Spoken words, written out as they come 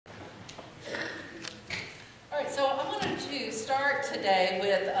start today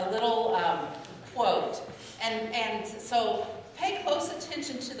with a little quote. And so pay close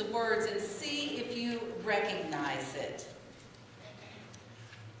attention to the words and see if you recognize it.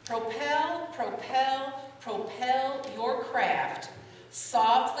 Propel, propel, propel your craft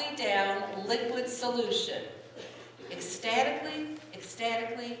softly down liquid solution. Ecstatically,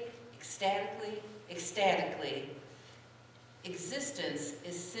 ecstatically, ecstatically, ecstatically. Existence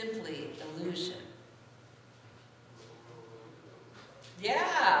is simply illusion.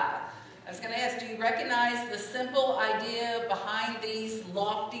 Yeah. I was going to ask, do you recognize the simple idea behind these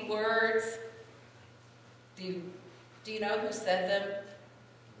lofty words? Do you know who said them?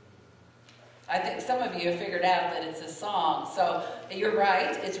 I think some of you have figured out that it's a song. So you're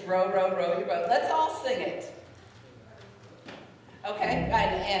right. It's row, row, row your boat. Let's all sing it. Okay.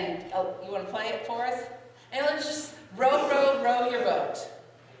 And you want to play it for us? And let's just row, row, row your boat.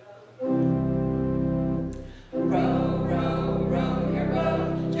 Row, row, row your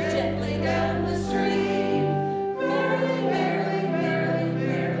boat gently down the stream. Merrily, merrily, merrily,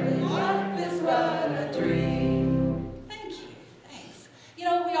 merrily, life is but a dream. Thank you. Thanks. You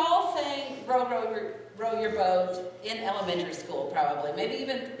know, we all sang row, row your boat in elementary school, probably, maybe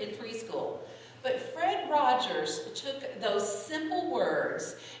even in preschool. But Fred Rogers took those simple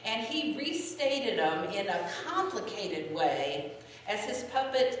words and he restated them in a complicated way as his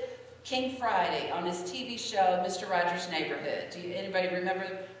puppet King Friday on his TV show, Mr. Rogers' Neighborhood. Anybody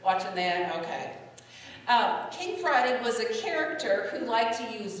remember watching that? Okay. King Friday was a character who liked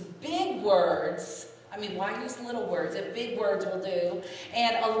to use big words. I mean, why use little words if big words will do?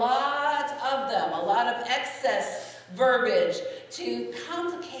 And a lot of them, a lot of excess verbiage to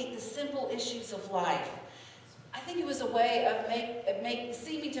complicate the simple issues of life. I think it was a way of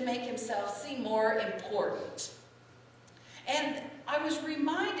seeming to make himself seem more important. And I was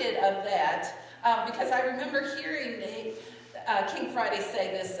reminded of that because I remember hearing King Friday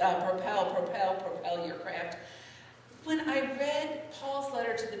say this, propel, propel, propel your craft, when I read Paul's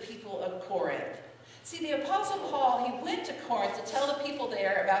letter to the people of Corinth. See, the Apostle Paul, he went to Corinth to tell the people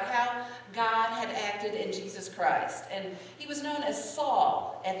there about how God had acted in Jesus Christ. And he was known as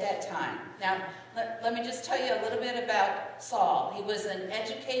Saul at that time. Now, let me just tell you a little bit about Saul. He was an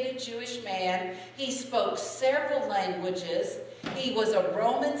educated Jewish man. He spoke several languages. He was a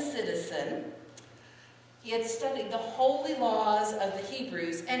Roman citizen. He had studied the holy laws of the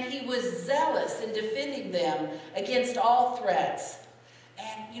Hebrews, and he was zealous in defending them against all threats.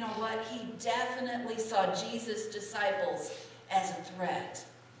 And you know what? He definitely saw Jesus' disciples as a threat.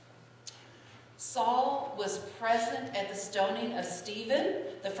 Saul was present at the stoning of Stephen,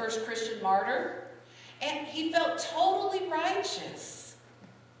 the first Christian martyr, and he felt totally righteous,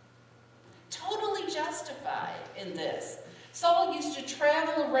 totally justified in this. Saul used to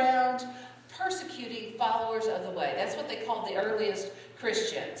travel around persecuting followers of the way. That's what they called the earliest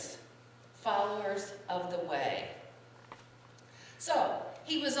Christians, followers of the way. So,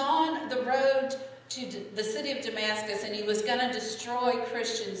 he was on the road to the city of Damascus, and he was going to destroy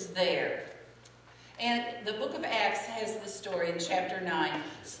Christians there. And the book of Acts has the story in chapter 9.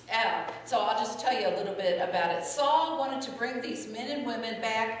 So I'll just tell you a little bit about it. Saul wanted to bring these men and women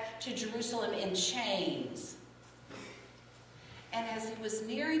back to Jerusalem in chains. And as he was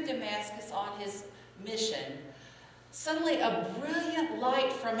nearing Damascus on his mission, suddenly a brilliant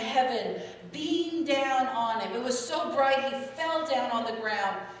light from heaven beamed down on him. It was so bright he fell down on the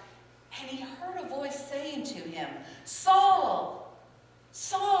ground. And he heard a voice saying to him, "Saul,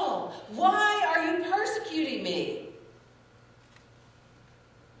 Saul, why are you persecuting me?"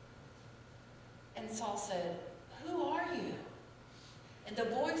 And Saul said, "Who are you?" And the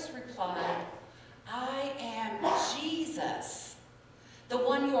voice replied, "I am Jesus, the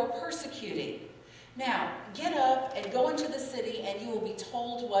one you are persecuting. Now, get up and go into the city, and you will be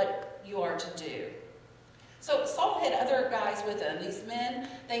told what you are to do." So Saul had other guys with him. These men,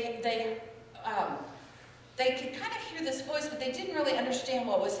 they could kind of hear this voice, but they didn't really understand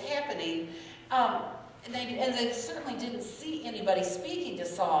what was happening. And they certainly didn't see anybody speaking to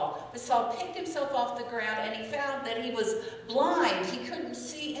Saul. But Saul picked himself off the ground, and he found that he was blind. He couldn't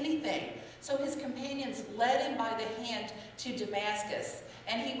see anything. So his companions led him by the hand to Damascus,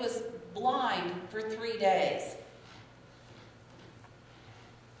 and he was blind for 3 days.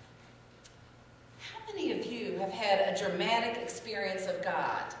 How many of you have had a dramatic experience of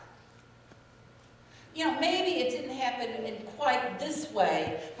God? You know, maybe it didn't happen in quite this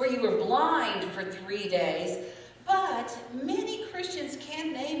way, where you were blind for 3 days, but many Christians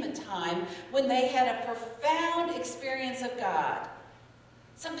can name a time when they had a profound experience of God,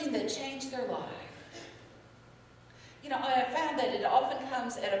 something that changed their life. You know, I have found that it often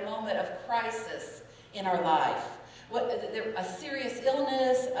comes at a moment of crisis in our life, a serious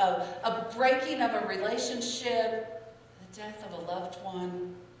illness, a breaking of a relationship, the death of a loved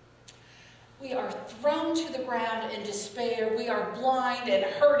one. We are thrown to the ground in despair. We are blind and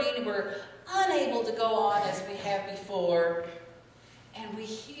hurting. We're unable to go on as we have before. And we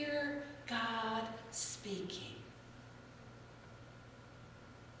hear God speaking.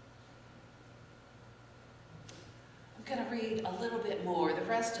 I'm going to read a little bit more, the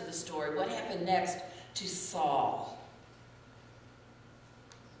rest of the story, what happened next to Saul.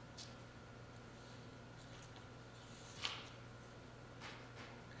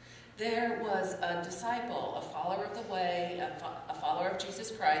 There was a disciple, a follower of the way, a follower of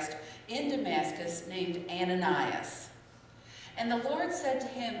Jesus Christ in Damascus named Ananias. And the Lord said to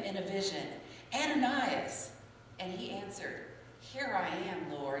him in a vision, "Ananias." And he answered, "Here I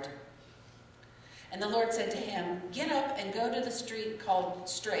am, Lord." And the Lord said to him, "Get up and go to the street called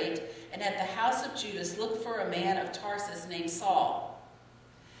Straight, and at the house of Judas look for a man of Tarsus named Saul."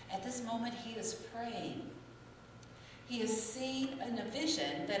 At this moment he is praying. He has seen in a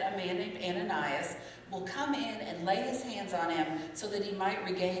vision that a man named Ananias will come in and lay his hands on him so that he might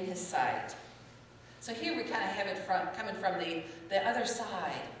regain his sight. So here we kind of have it coming from the other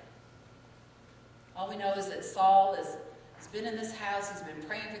side. All we know is that Saul has been in this house. He's been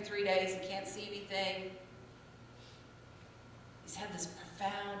praying for 3 days. He can't see anything. He's had this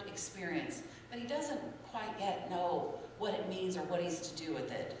profound experience, but he doesn't quite yet know what it means or what he's to do with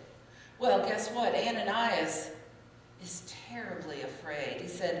it. Well, guess what? Ananias is terribly afraid. He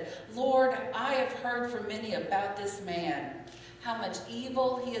said, "Lord, I have heard from many about this man, how much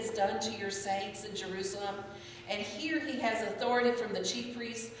evil he has done to your saints in Jerusalem. And here he has authority from the chief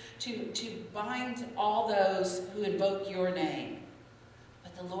priests to bind all those who invoke your name."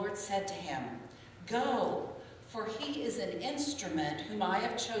 But the Lord said to him, "Go, for he is an instrument whom I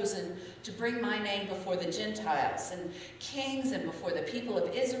have chosen to bring my name before the Gentiles and kings and before the people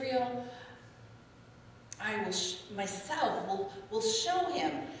of Israel. I myself will show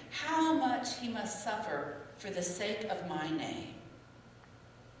him how much he must suffer for the sake of my name."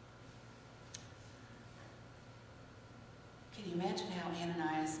 Can you imagine how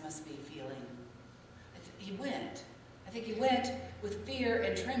Ananias must be feeling? I think he went with fear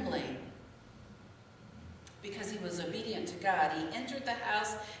and trembling because he was obedient to God. He entered the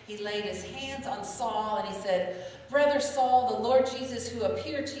house, he laid his hands on Saul, and he said, "Brother Saul, the Lord Jesus who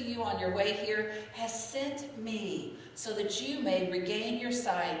appeared to you on your way here has sent me so that you may regain your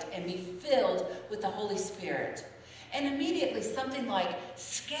sight and be filled with the Holy Spirit." And immediately something like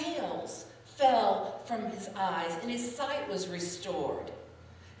scales fell from his eyes and his sight was restored.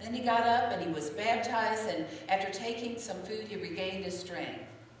 Then he got up and he was baptized, and after taking some food he regained his strength.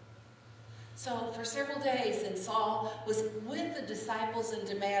 So for several days, and Saul was with the disciples in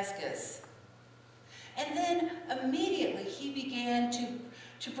Damascus. And then immediately he began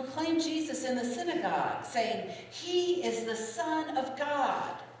to proclaim Jesus in the synagogue, saying, "He is the Son of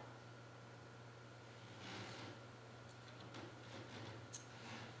God."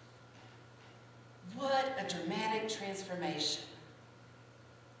 What a dramatic transformation.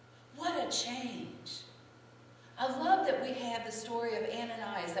 What a change. I love that we have the story of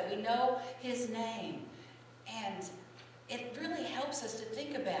Ananias, that we know his name. And it really helps us to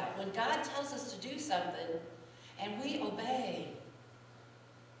think about when God tells us to do something and we obey,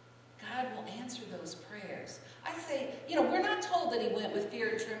 God will answer those prayers. I say, we're not told that he went with fear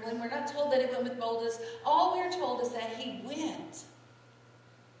and trembling. We're not told that he went with boldness. All we're told is that he went.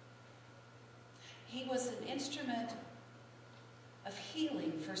 He was an instrument of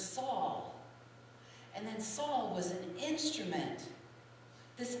healing for Saul. And then Saul was an instrument,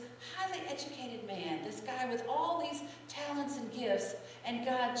 this highly educated man, this guy with all these talents and gifts, and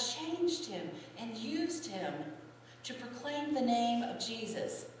God changed him and used him to proclaim the name of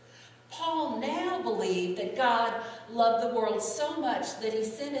Jesus. Paul now believed that God loved the world so much that he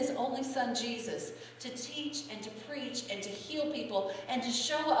sent his only son Jesus to teach and to preach and to heal people and to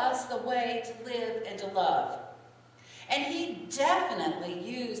show us the way to live and to love. And he definitely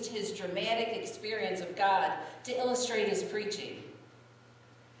used his dramatic experience of God to illustrate his preaching.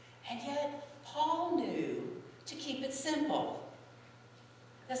 And yet, Paul knew to keep it simple.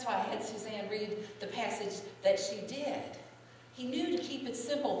 That's why I had Suzanne read the passage that she did. He knew to keep it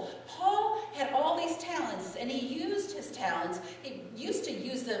simple. Paul had all these talents, and he used his talents. He used to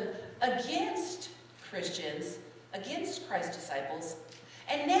use them against Christians, against Christ's disciples.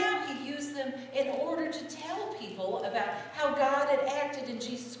 And now he used them in order to tell people about how God had acted in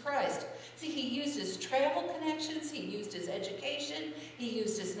Jesus Christ. See, he used his travel connections, he used his education, he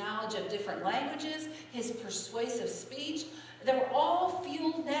used his knowledge of different languages, his persuasive speech. They were all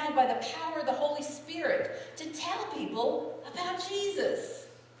fueled now applied by the power of the Holy Spirit to tell people about Jesus.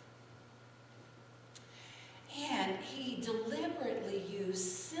 And he deliberately used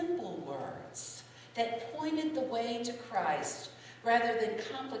simple words that pointed the way to Christ rather than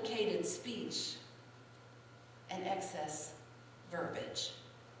complicated speech and excess verbiage.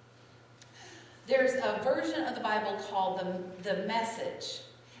 There's a version of the Bible called the Message.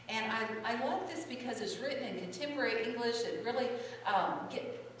 And I like this because it's written in contemporary English. It really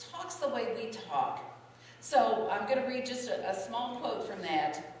talks the way we talk. So I'm going to read just a small quote from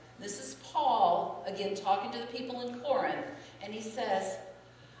that. This is Paul, again, talking to the people in Corinth. And he says,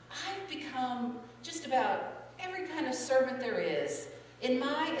 I've become just about every kind of servant there is in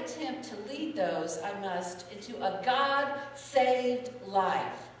my attempt to lead those I must into a God-saved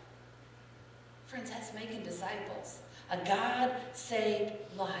life. Friends, that's making disciples. A God-saved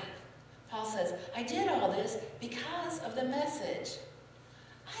life. Paul says, I did all this because of the message.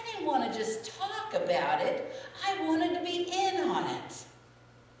 I didn't want to just talk about it. I wanted to be in on it.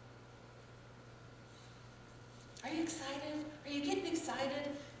 Are you excited? Are you getting excited?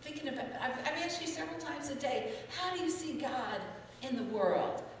 Thinking about it? I've asked you several times a day, how do you see God in the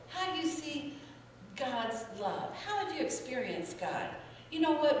world? How do you see God's love? How have you experienced God? You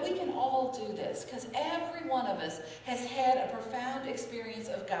know what? We can all do this because every one of us has had a profound experience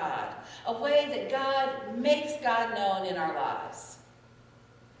of God, a way that God makes God known in our lives.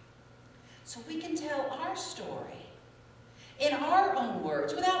 So we can tell our story in our own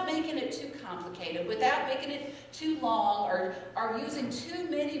words without making it too complicated, without making it too long or using too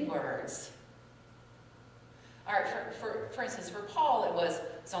many words. All right, for instance, for Paul, it was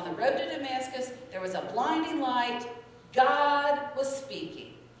on the road to Damascus, there was a blinding light, God was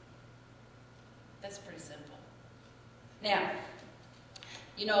speaking. That's pretty simple. Now,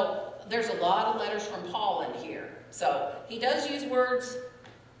 you know, there's a lot of letters from Paul in here. So he does use words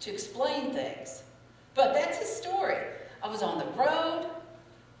to explain things. But that's his story. I was on the road,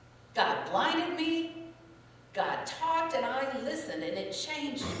 God blinded me, God talked and I listened and it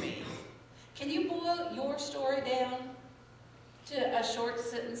changed me. Can you boil your story down to a short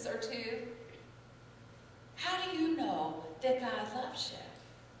sentence or two? How do you know that God loves you?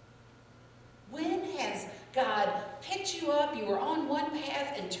 When has God picked you up, you were on one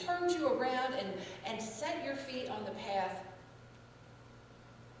path and turned you around and set your feet on the path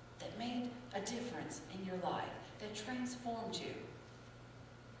that made a difference in your life, that transformed you?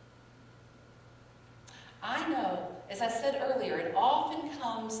 I know, as I said earlier, it often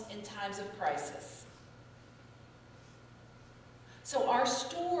comes in times of crisis. So our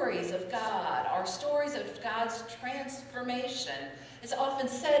stories of God, our stories of God's transformation is often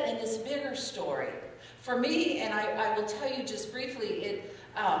set in this bigger story. For me, and I will tell you just briefly,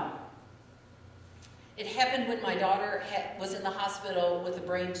 it happened when my daughter was in the hospital with a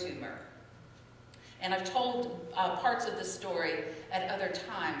brain tumor. And I've told parts of the story at other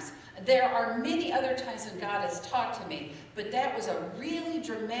times. There are many other times when God has talked to me, but that was a really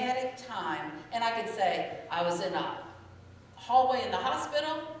dramatic time. And I could say, I was in a hallway in the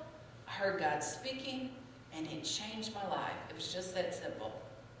hospital, I heard God speaking, and it changed my life. It was just that simple.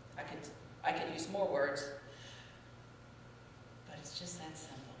 I could use more words, but it's just that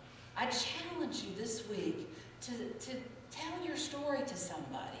simple. I challenge you this week to tell your story to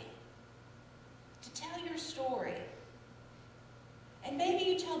somebody. To tell your story. And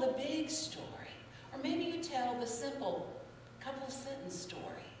maybe you tell the big story, or maybe you tell the simple couple of sentence story.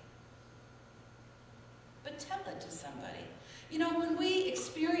 But tell it to somebody. You know, when we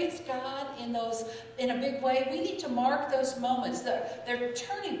experience God in a big way, we need to mark those moments. They're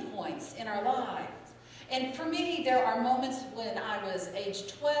turning points in our lives. And for me, there are moments when I was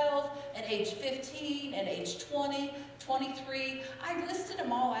age 12, and age 15, and age 20, 23. I listed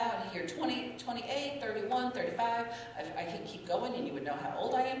them all out here, 20, 28, 31, 35. I can keep going and you would know how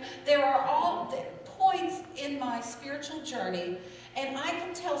old I am. There are all points in my spiritual journey, and I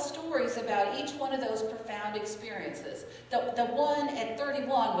can tell stories about each one of those profound experiences. The one at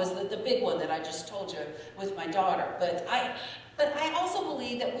 31 was the big one that I just told you with my daughter. But I also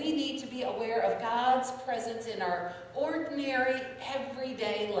believe that we need to be aware of God's presence in our ordinary,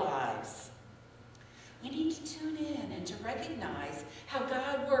 everyday lives. We need to tune in and to recognize how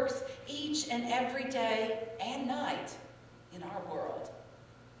God works each and every day and night in our world.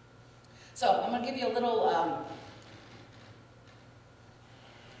 So I'm going to give you a little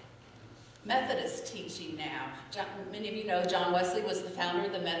Methodist teaching now. Many of you know John Wesley was the founder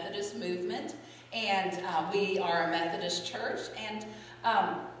of the Methodist movement, and we are a Methodist church. And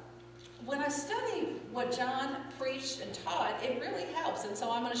when I study what John preached and taught, it really helps. And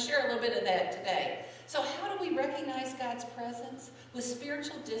so I'm going to share a little bit of that today. So how do we recognize God's presence? With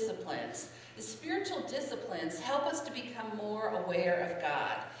spiritual disciplines. The spiritual disciplines help us to become more aware of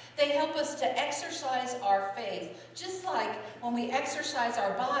God. They help us to exercise our faith. Just like when we exercise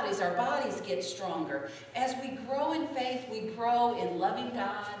our bodies get stronger. As we grow in faith, we grow in loving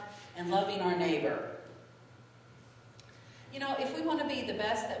God and loving our neighbor. You know, if we want to be the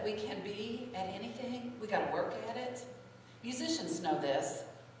best that we can be at anything, we got to work at it. Musicians know this.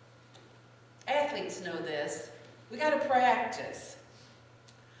 Athletes know this. We got to practice.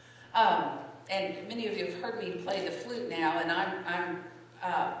 And many of you have heard me play the flute now, and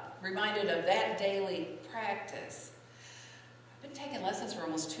I'm reminded of that daily practice. I've been taking lessons for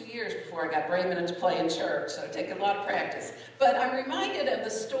almost 2 years before I got brave enough to play in church, so it takes a lot of practice. But I'm reminded of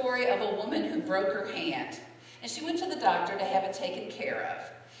the story of a woman who broke her hand, and she went to the doctor to have it taken care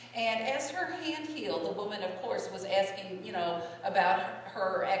of. And as her hand healed, the woman, of course, was asking, about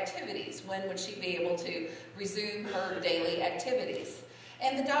her activities. When would she be able to resume her daily activities?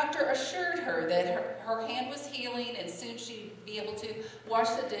 And the doctor assured her that her hand was healing and soon she'd be able to wash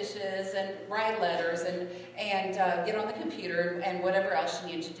the dishes and write letters and get on the computer and whatever else she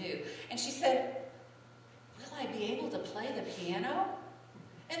needed to do. And she said, "Will I be able to play the piano?"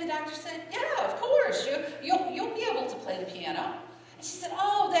 And the doctor said, "Yeah, of course. You'll be able to play the piano." And she said,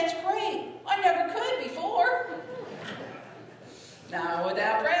 "Oh, that's great. I never could before." Now,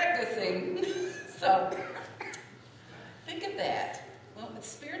 without practicing. So, think of that. Well,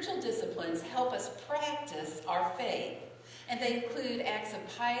 spiritual disciplines help us practice our faith. And they include acts of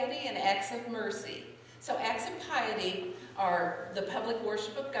piety and acts of mercy. So acts of piety are the public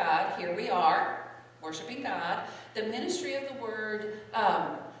worship of God. Here we are, worshiping God. The ministry of the Word,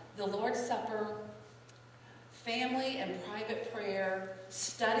 the Lord's Supper, family and private prayer,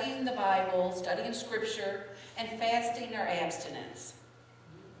 studying the Bible, studying Scripture, and fasting or abstinence.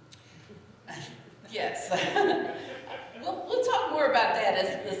 Yes. We'll talk more about that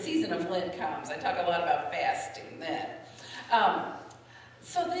as the season of Lent comes. I talk a lot about fasting then.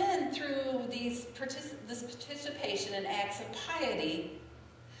 So then, through this participation in acts of piety,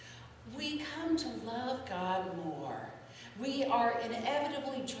 we come to love God more. We are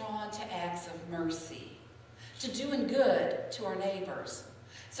inevitably drawn to acts of mercy, to doing good to our neighbors.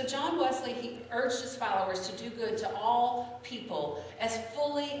 So John Wesley, he urged his followers to do good to all people as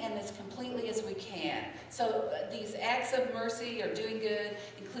fully and as completely as we can. So these acts of mercy or doing good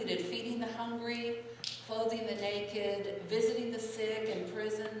included feeding the hungry, clothing the naked, visiting the sick in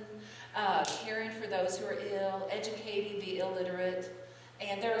prison, caring for those who are ill, educating the illiterate.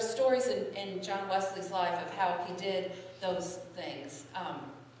 And there are stories in John Wesley's life of how he did those things.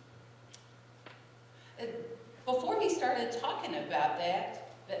 Before he started talking about that,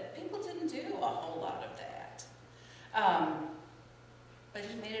 people didn't do a whole lot of that. But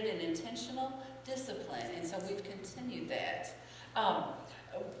he made it an intentional discipline, and so we've continued that.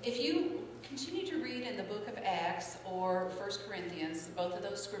 If you continue to read in the book of Acts or 1 Corinthians, both of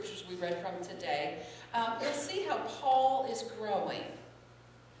those scriptures we read from today, you'll see how Paul is growing.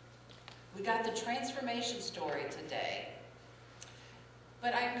 We got the transformation story today.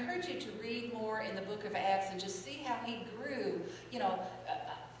 But I encourage you to read more in the book of Acts and just see how he grew.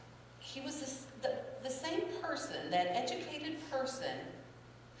 He was the same person, that educated person,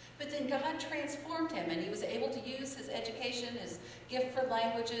 but then God transformed him, and he was able to use his education, his gift for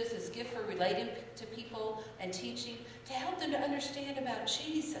languages, his gift for relating to people and teaching, to help them to understand about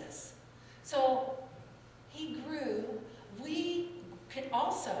Jesus. So he grew. We can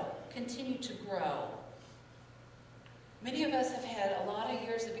also continue to grow. Many of us have had a lot of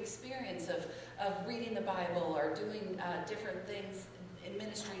years of experience of reading the Bible or doing different things in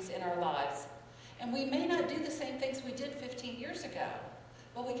ministries in our lives. And we may not do the same things we did 15 years ago,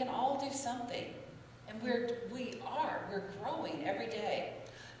 but we can all do something. And we're growing every day.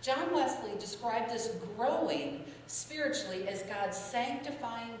 John Wesley described this growing spiritually as God's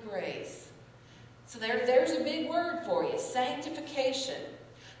sanctifying grace. So there's a big word for you, sanctification.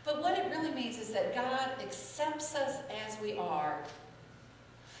 But what it really means is that God accepts us as we are,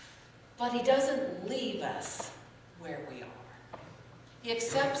 but he doesn't leave us where we are. He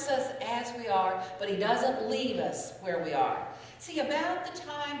accepts us as we are, but he doesn't leave us where we are. See, about the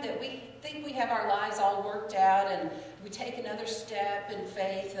time that we think we have our lives all worked out and we take another step in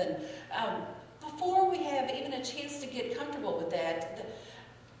faith, and before we have even a chance to get comfortable with that,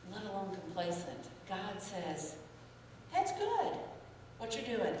 let alone complacent, God says, "That's good, what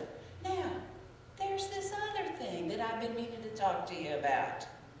you're doing. Now, there's this other thing that I've been meaning to talk to you about."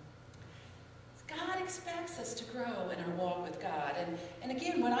 God expects us to grow in our walk with God. And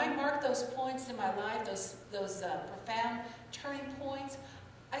again, when I mark those points in my life, those profound turning points,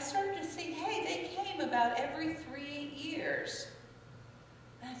 I started to see, hey, they came about every 3 years.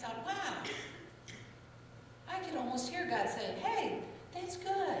 And I thought, wow, I could almost hear God saying, hey, that's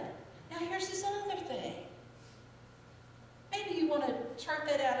good. Now here's this other thing. Maybe you want to chart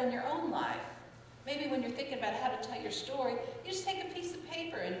that out in your own life. Maybe when you're thinking about how to tell your story, you just take a piece of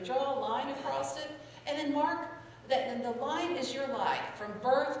paper and draw a line across it, and then mark that, and the line is your life, from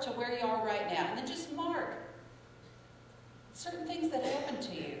birth to where you are right now. And then just mark certain things that happen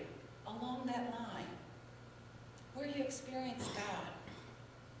to you along that line, where you experience God.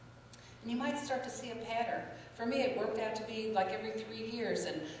 And you might start to see a pattern. For me, it worked out to be like every 3 years,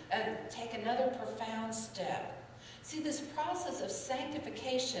 and take another profound step. See, this process of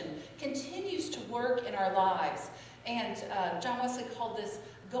sanctification continues to work in our lives. And John Wesley called this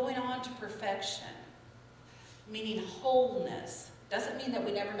going on to perfection, meaning wholeness. Doesn't mean that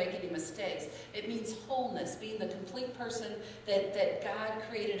we never make any mistakes. It means wholeness, being the complete person that God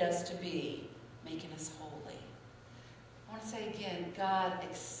created us to be, making us holy. I want to say again, God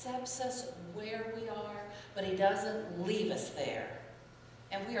accepts us where we are, but He doesn't leave us there.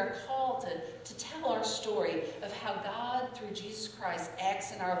 And we are called to tell our story of how God, through Jesus Christ,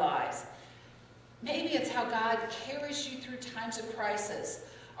 acts in our lives. Maybe it's how God carries you through times of crisis.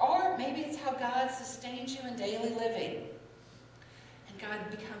 Or maybe it's how God sustains you in daily living. And God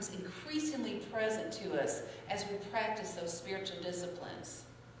becomes increasingly present to us as we practice those spiritual disciplines.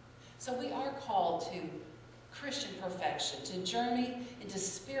 So we are called to Christian perfection, to journey into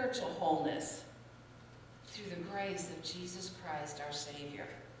spiritual wholeness through the grace of Jesus Christ, our Savior,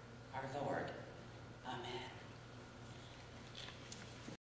 our Lord. Amen.